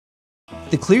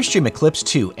The ClearStream Eclipse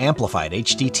 2 amplified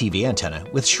HDTV antenna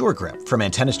with Sure Grip from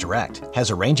Antennas Direct has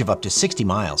a range of up to 60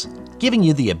 miles, giving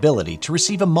you the ability to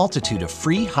receive a multitude of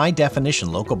free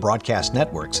high-definition local broadcast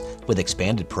networks with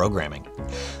expanded programming.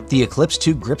 The Eclipse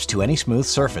 2 grips to any smooth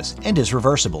surface and is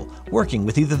reversible, working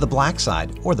with either the black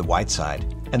side or the white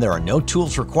side, and there are no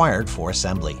tools required for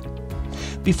assembly.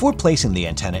 Before placing the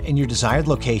antenna in your desired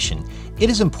location, it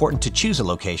is important to choose a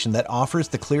location that offers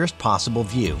the clearest possible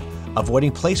view,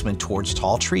 avoiding placement towards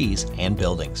tall trees and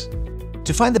buildings.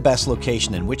 To find the best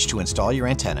location in which to install your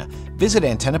antenna, visit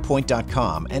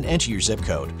antennapoint.com and enter your zip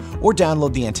code, or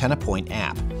download the Antenna Point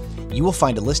app. You will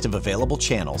find a list of available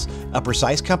channels, a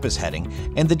precise compass heading,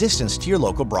 and the distance to your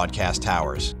local broadcast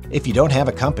towers. If you don't have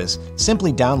a compass,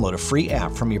 simply download a free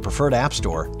app from your preferred app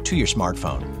store to your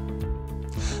smartphone.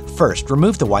 First,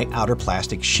 remove the white outer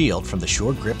plastic shield from the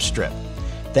Sure Grip strip.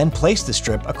 Then place the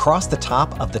strip across the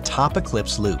top of the top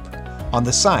Eclipse loop, on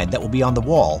the side that will be on the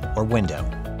wall or window.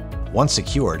 Once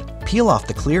secured, peel off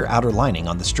the clear outer lining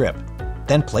on the strip.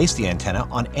 Then place the antenna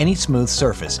on any smooth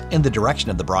surface in the direction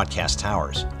of the broadcast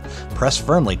towers. Press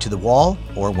firmly to the wall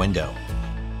or window.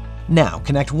 Now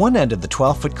connect one end of the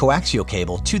 12-foot coaxial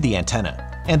cable to the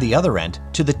antenna, and the other end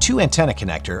to the 2-antenna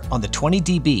connector on the 20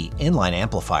 dB inline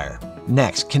amplifier.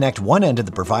 Next, connect one end of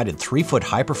the provided 3-foot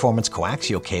high-performance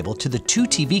coaxial cable to the 2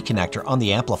 TV connector on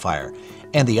the amplifier,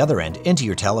 and the other end into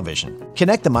your television.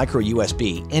 Connect the micro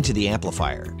USB into the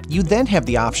amplifier. You then have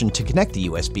the option to connect the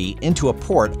USB into a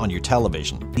port on your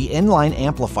television. The inline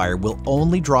amplifier will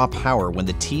only draw power when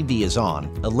the TV is on,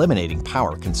 eliminating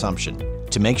power consumption.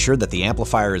 To make sure that the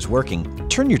amplifier is working,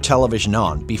 turn your television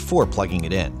on before plugging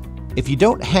it in. If you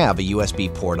don't have a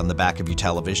USB port on the back of your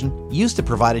television, use the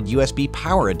provided USB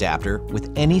power adapter with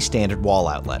any standard wall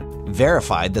outlet.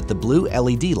 Verify that the blue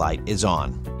LED light is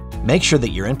on. Make sure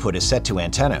that your input is set to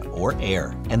antenna or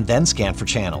air, and then scan for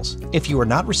channels. If you are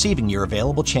not receiving your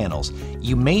available channels,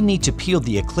 you may need to peel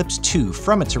the Eclipse 2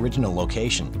 from its original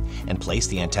location and place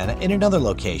the antenna in another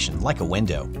location, like a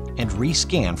window, and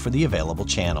re-scan for the available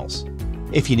channels.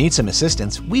 If you need some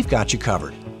assistance, we've got you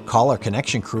covered. Call our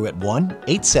connection crew at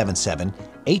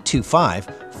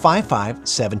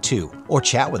 1-877-825-5572 or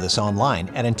chat with us online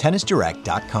at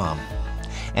antennasdirect.com.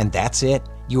 And that's it.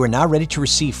 You are now ready to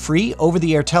receive free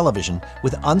over-the-air television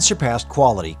with unsurpassed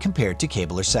quality compared to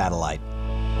cable or satellite.